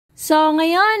So,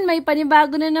 ngayon, may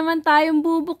panibago na naman tayong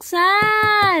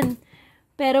bubuksan.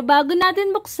 Pero bago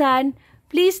natin buksan,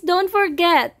 please don't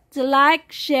forget to like,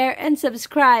 share, and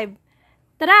subscribe.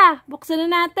 Tara, buksan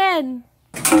na natin!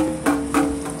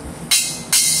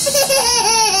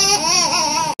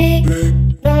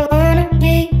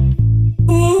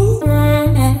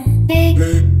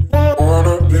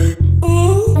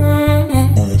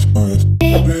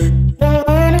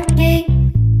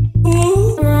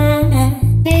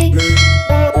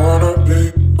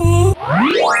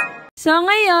 So,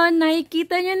 ngayon,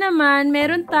 nakikita nyo naman,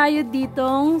 meron tayo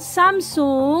ditong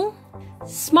Samsung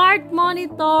Smart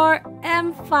Monitor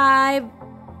M5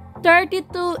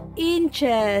 32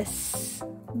 inches.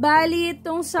 Bali,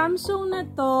 itong Samsung na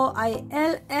to ay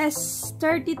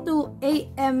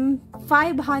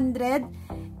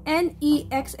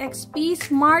LS32AM500NEXXP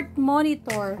Smart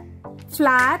Monitor.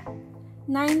 Flat,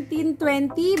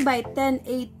 1920 by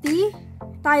 1080,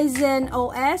 Tizen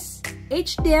OS,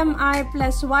 HDMI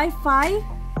plus Wi-Fi,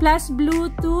 plus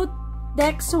Bluetooth,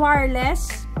 DeX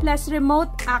wireless, plus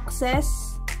remote access,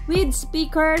 with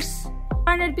speakers,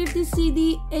 150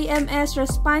 CD AMS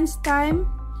response time,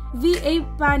 VA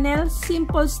panel,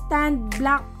 simple stand,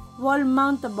 black, wall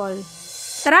mountable.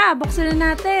 Tara, buksan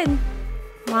na natin.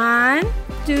 1,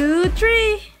 2,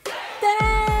 3.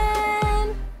 Tan!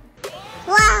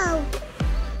 Wow!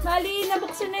 Bali,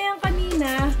 nabuksan na yan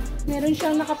kanina. Meron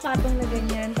siyang nakapatong na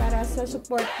ganyan para sa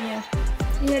support niya.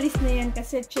 Inalis na yan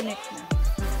kasi chinek na.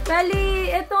 Bali,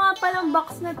 ito nga palang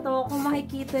box na to, kung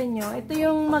makikita nyo, ito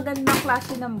yung magandang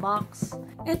klase ng box.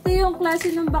 Ito yung klase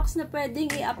ng box na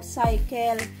pwedeng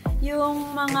i-upcycle.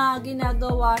 Yung mga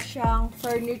ginagawa siyang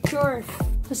furniture.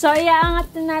 So,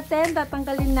 iaangat na natin,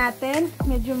 tatanggalin natin.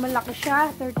 Medyo malaki siya,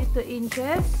 32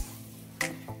 inches.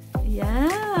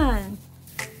 Ayan.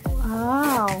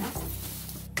 Wow.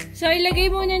 So, ilagay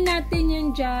muna natin yan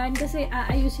dyan kasi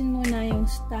aayusin muna yung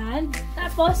stand.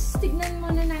 Tapos, tignan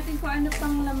muna natin kung ano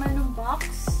pang laman ng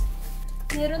box.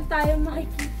 Meron tayong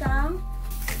makikita.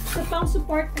 So, pang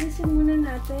support, alisin muna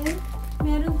natin.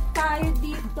 Meron tayo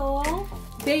dito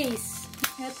base.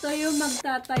 Ito yung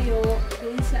magtatayo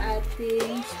dun sa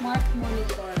ating smart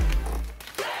monitor.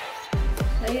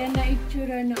 Ayan na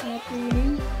itsura ng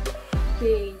ating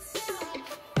base.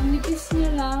 Ang nipis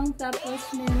niya lang, tapos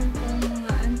meron pang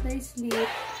mga anti-slip.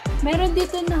 Meron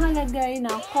dito nakalagay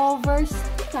na cover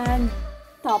stand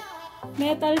top.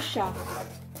 Metal siya.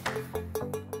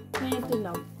 Ito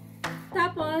lang.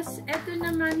 Tapos, ito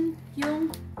naman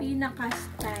yung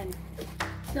pinaka-stand.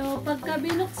 So, pagka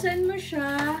binuksan mo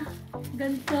siya,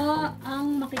 ganito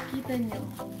ang makikita nyo.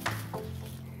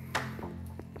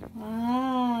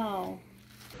 Wow!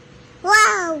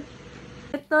 Wow!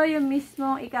 Ito yung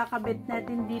mismong ikakabit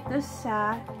natin dito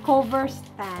sa cover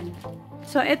stand.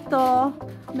 So, ito,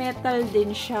 metal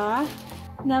din siya,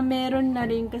 na meron na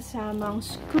rin kasamang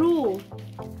screw.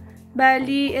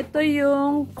 Bali, ito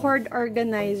yung cord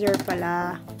organizer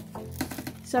pala.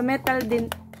 So, metal din.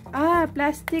 Ah,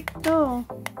 plastic to.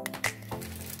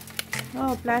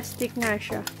 Oh, plastic nga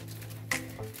siya.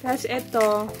 Tapos,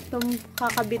 ito, itong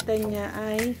kakabitan niya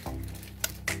ay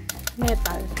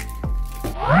metal.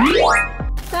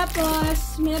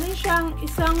 Tapos, meron siyang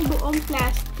isang buong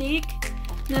plastic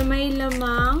na may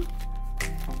lamang.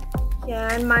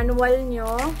 Yan, manual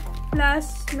nyo.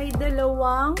 Plus, may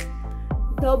dalawang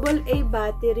AA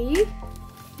battery.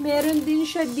 Meron din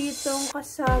siya ditong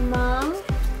kasamang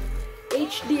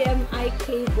HDMI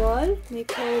cable. May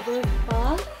cover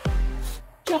pa.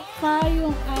 Tsaka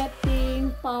yung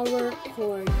ating power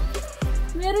cord.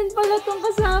 Meron pala itong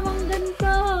kasamang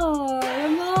ganito.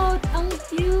 Remote. Ang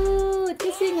cute.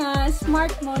 Kasi nga,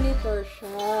 smart monitor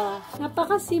siya.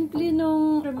 Napaka-simple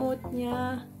nung remote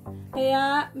niya.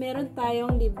 Kaya, meron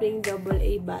tayong libreng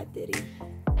AA battery.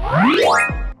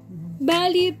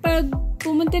 Bali, pag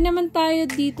pumunta naman tayo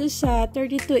dito sa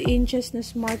 32 inches na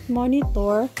smart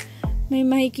monitor, may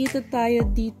makikita tayo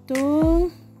dito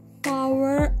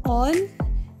power on.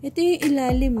 Ito yung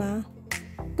ilalim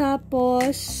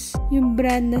Tapos, yung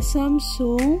brand na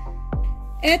Samsung.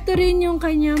 Ito rin yung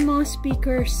kanyang mga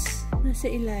speakers nasa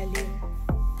ilalim.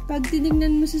 Pag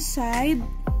tinignan mo sa side,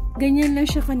 ganyan lang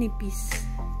siya kanipis.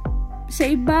 Sa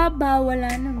ibaba,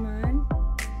 wala naman.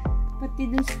 Pati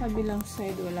dun sa kabilang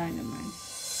side, wala naman.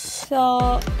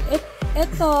 So,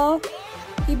 ito,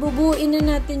 ibubuin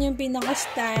na natin yung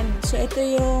pinaka-stand. So, ito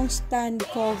yung stand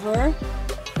cover.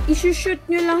 I-shoot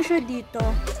nyo lang siya dito.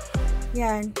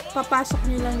 Yan. Papasok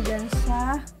nyo lang dyan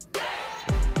sa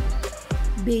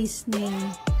base niya.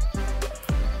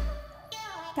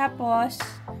 Tapos,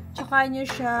 tsaka nyo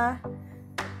siya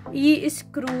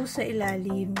i-screw sa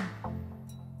ilalim.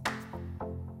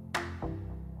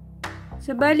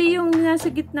 So, bali yung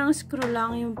nasa gitnang screw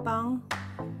lang yung pang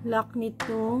lock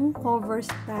nitong cover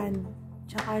stand.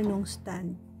 Tsaka nung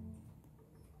stand.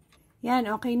 Yan,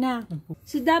 okay na.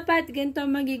 So, dapat ganito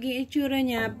magiging itsura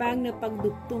niya pag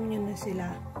napagdugtong nyo na sila.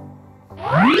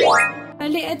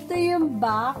 Bali, ito yung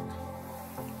back.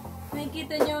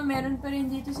 Nakikita nyo, meron pa rin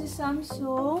dito si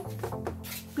Samsung.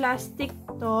 Plastic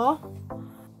to.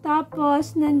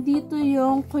 Tapos, nandito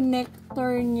yung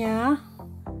connector niya.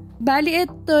 Bali,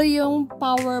 ito yung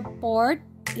power port.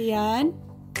 Ayan.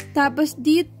 Tapos,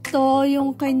 dito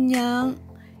yung kanyang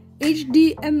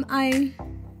HDMI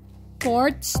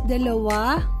ports,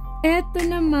 dalawa. Ito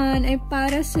naman ay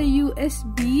para sa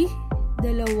USB,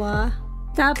 dalawa.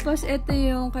 Tapos, ito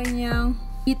yung kanyang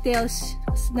details.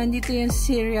 Nandito yung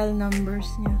serial numbers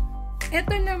niya.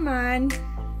 Ito naman,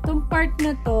 itong part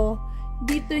na to,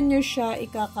 dito nyo siya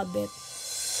ikakabit.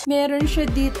 Meron siya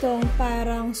ditong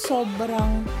parang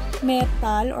sobrang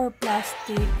metal or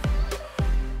plastic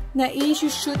na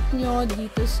i-shoot nyo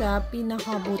dito sa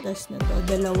pinakabutas na to,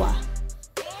 dalawa.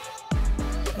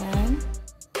 Yan.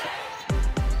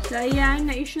 So, ayan,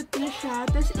 na-shoot na siya.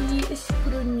 Tapos,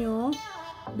 i-screw nyo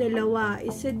dalawa.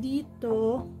 Isa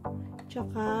dito,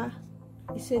 tsaka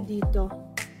isa dito.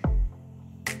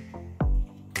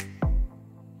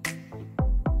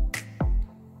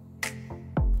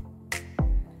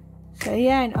 So,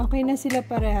 ayan. Okay na sila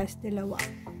parehas, dalawa.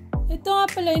 Ito nga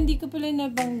pala, hindi ko pala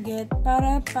nabanggit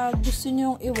para pag gusto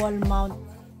nyong i-wall mount.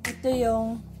 Ito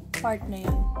yung part na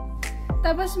yan.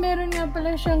 Tapos, meron nga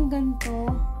pala siyang ganito.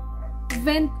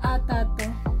 Vent ata to.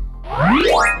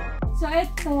 So,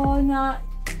 ito, na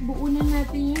buo na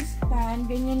natin yung stand.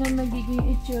 Ganyan na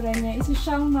magiging itsura niya. Isa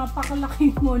siyang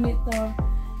napakalaking monitor.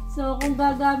 So, kung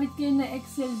gagamit kayo na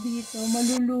Excel dito,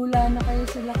 malulula na kayo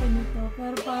sa laki nito.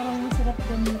 Pero parang masarap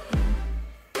gamitin.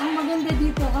 Ang maganda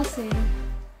dito kasi,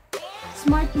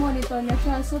 smart monitor na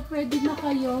siya. So, pwede na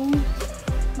kayong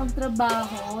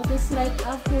magtrabaho. Tapos, right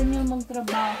after nyo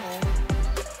magtrabaho,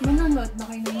 manonood na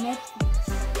kayo ng Netflix.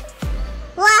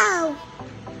 Wow!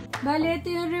 Bali,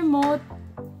 ito yung remote.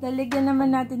 Lalagyan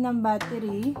naman natin ng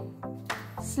battery.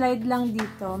 Slide lang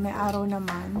dito. May arrow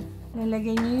naman.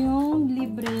 Lalagyan nyo yung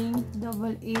libreng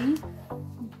AA.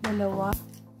 Dalawa.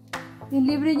 Yung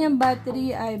libre niyang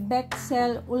battery ay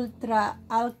Bexel Ultra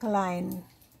Alkaline.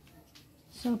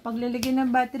 So, paglalagay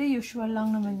ng battery, usual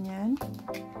lang naman yan.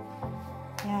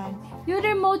 Yan. Yung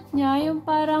remote niya, yung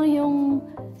parang yung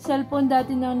cellphone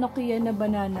dati ng Nokia na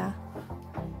banana.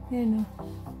 Yan o.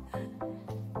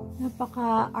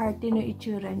 Napaka-arte na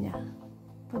itsura niya.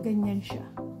 Pag ganyan siya.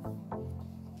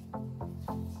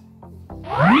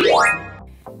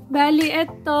 Bali,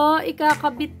 ito,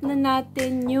 ikakabit na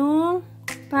natin yung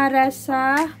para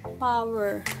sa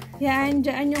power. Yan,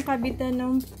 dyan yung kabitan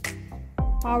ng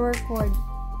power cord.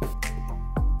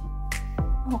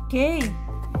 Okay.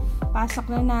 Pasok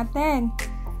na natin.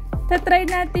 Tatry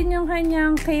natin yung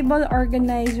kanyang cable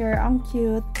organizer. Ang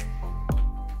cute.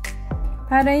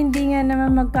 Para hindi nga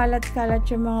naman magkalat-kalat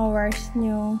yung mga wires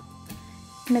nyo.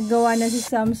 Nagawa na si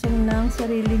Samsung ng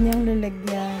sarili niyang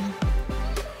lalagyan.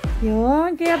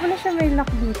 Yun. Kaya pala siya may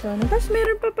lock dito. Tapos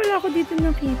meron pa pala ako dito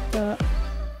nakita.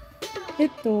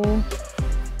 Ito.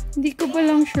 Hindi ko pa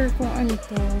lang sure kung ano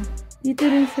to. Dito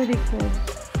rin sa likod.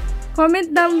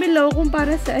 Comment down below kung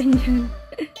para saan yan.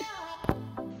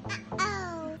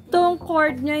 Itong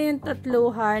cord niya yung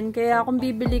tatluhan. Kaya kung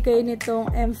bibili kayo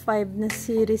nitong M5 na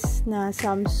series na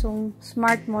Samsung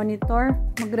Smart Monitor,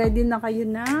 mag-ready na kayo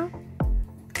na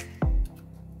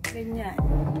ganyan.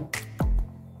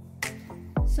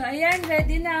 So, ayan.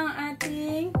 Ready na ang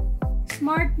ating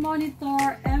Smart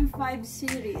Monitor M5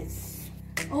 series.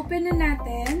 Open na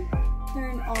natin.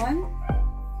 Turn on.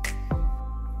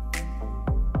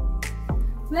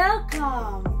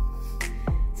 Welcome!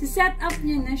 Si-set up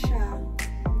nyo na siya.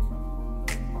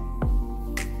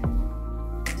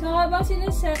 So, habang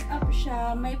siniset up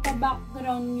siya, may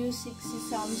pa-background music si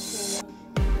Samsung.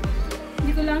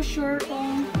 Hindi ko lang sure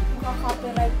kung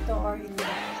makaka-copyright to or hindi.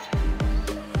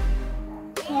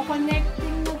 So,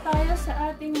 connecting na tayo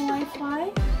sa ating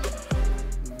Wi-Fi.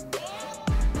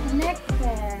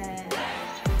 Connected.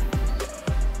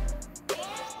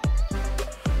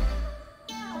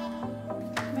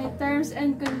 May terms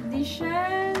and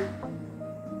conditions.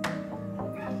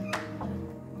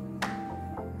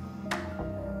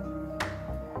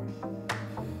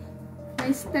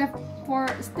 May step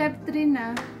 3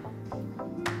 na.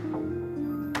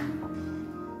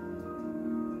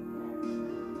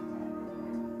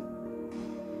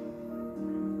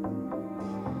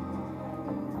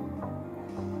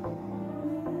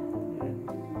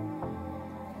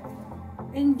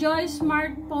 enjoy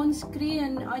smartphone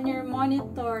screen on your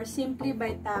monitor simply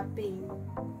by tapping.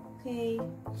 Okay,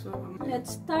 so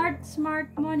let's start smart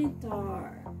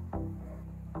monitor.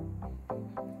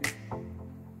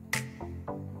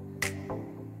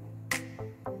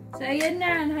 So, ayan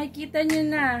na. Nakikita nyo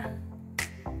na.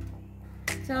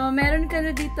 So, meron ka na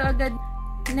dito agad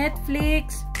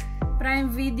Netflix,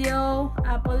 Prime Video,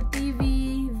 Apple TV,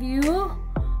 View.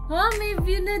 Oh, may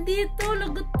view na dito.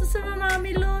 Lagot to sa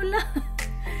Mami Lola.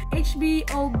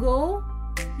 HBO Go,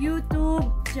 YouTube,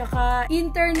 tsaka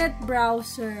internet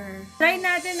browser. Try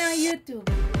natin ang YouTube.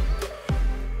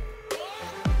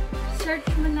 Search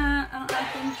mo na ang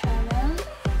ating channel.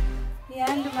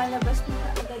 Yan, lumalabas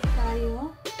na agad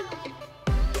tayo.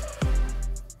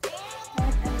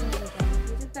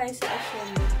 Dito tayo sa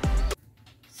agenda.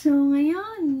 So,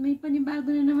 ngayon, may panibago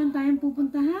na naman tayong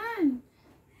pupuntahan.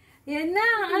 Yan na,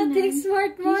 ang ating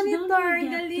smart monitor. Please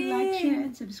don't forget to like, share,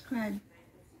 and subscribe.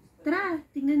 Tara,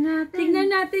 tingnan natin. Tingnan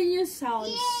natin yung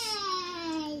sounds.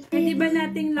 Pwede ba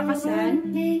nating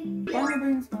lakasan? Paano ba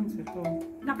yung sounds ito?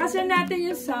 Lakasan natin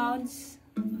yung sounds.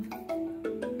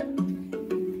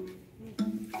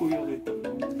 Kuya ulit.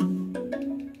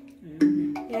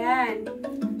 Yan.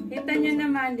 Kita nyo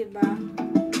naman, di ba?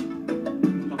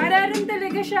 Para rin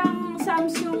talaga siyang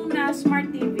Samsung na Smart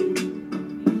TV.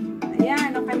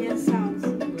 Ayan, ang kanyang sounds.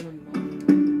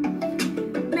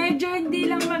 Medyo hindi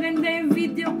lang maganda yung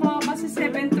video ko kasi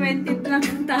 720 lang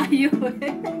tayo.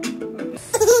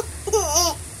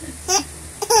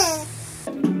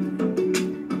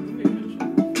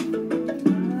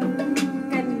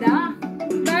 Ganda.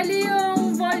 Bali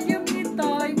yung volume nito,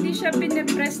 hindi siya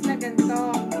pinipress na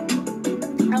ganito.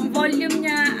 Ang volume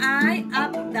niya ay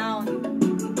up-down.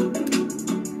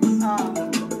 Oh,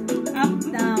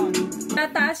 up-down.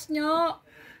 Tataas nyo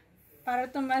para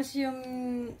tumas yung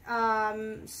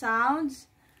sounds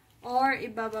or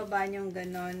ibababa nyo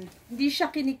ganon. Hindi siya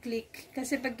kiniklik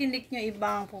kasi pag kinik nyo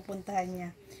iba ang pupuntahan niya.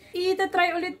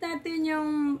 Itatry ulit natin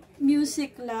yung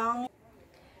music lang.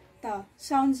 Ito,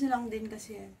 sounds lang din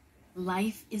kasi yan.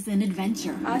 Life is an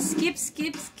adventure. Skip,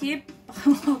 skip, skip.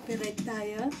 Copyright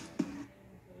tayo.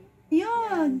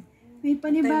 Yun! May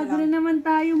panibago na naman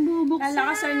tayong bubuksan.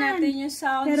 Lalakasan natin yung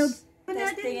sounds. Pero kung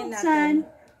natin buksan,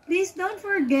 please don't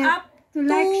forget to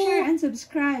like, share, and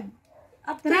subscribe.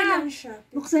 Up to lang siya.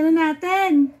 Buksan na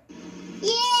natin!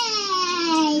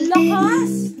 Yay!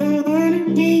 Lakas!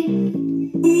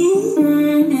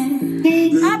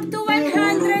 Up to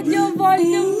 100 yung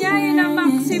volume niya. Yun ang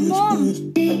maximum.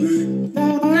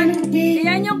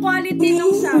 Yan yung quality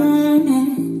ng sound.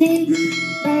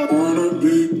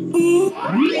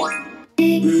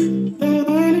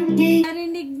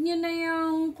 Narinig nyo na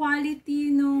yung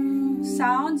quality ng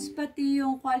sounds, pati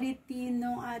yung quality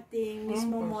ng ating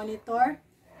mismo monitor.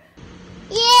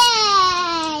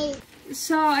 Yay!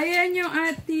 So, ayan yung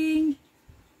ating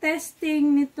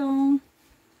testing nitong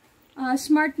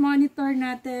smart monitor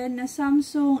natin na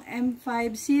Samsung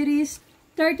M5 series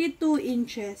 32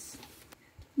 inches.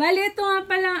 Bali, ito nga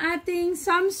pala ang ating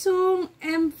Samsung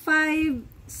M5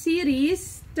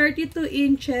 series 32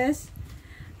 inches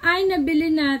ay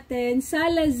nabili natin sa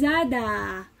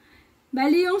Lazada.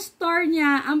 Bali, yung store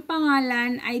niya, ang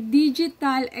pangalan ay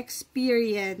Digital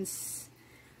Experience.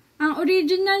 Ang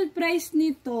original price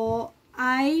nito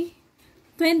ay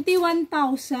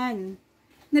 21,000.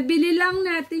 Nabili lang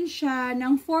natin siya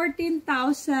ng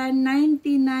 14,099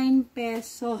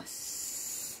 pesos.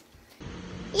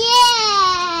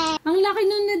 Yay! Ang laki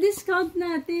nun na discount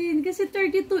natin kasi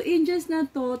 32 inches na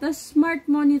to, tas smart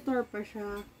monitor pa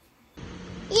siya.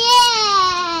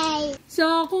 Yay!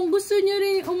 So, kung gusto nyo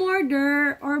rin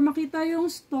umorder or makita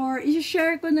yung store,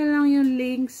 i-share ko na lang yung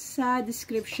links sa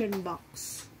description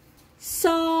box.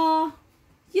 So,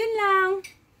 yun lang.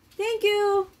 Thank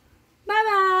you!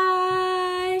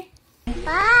 Bye-bye!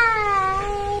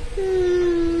 Bye!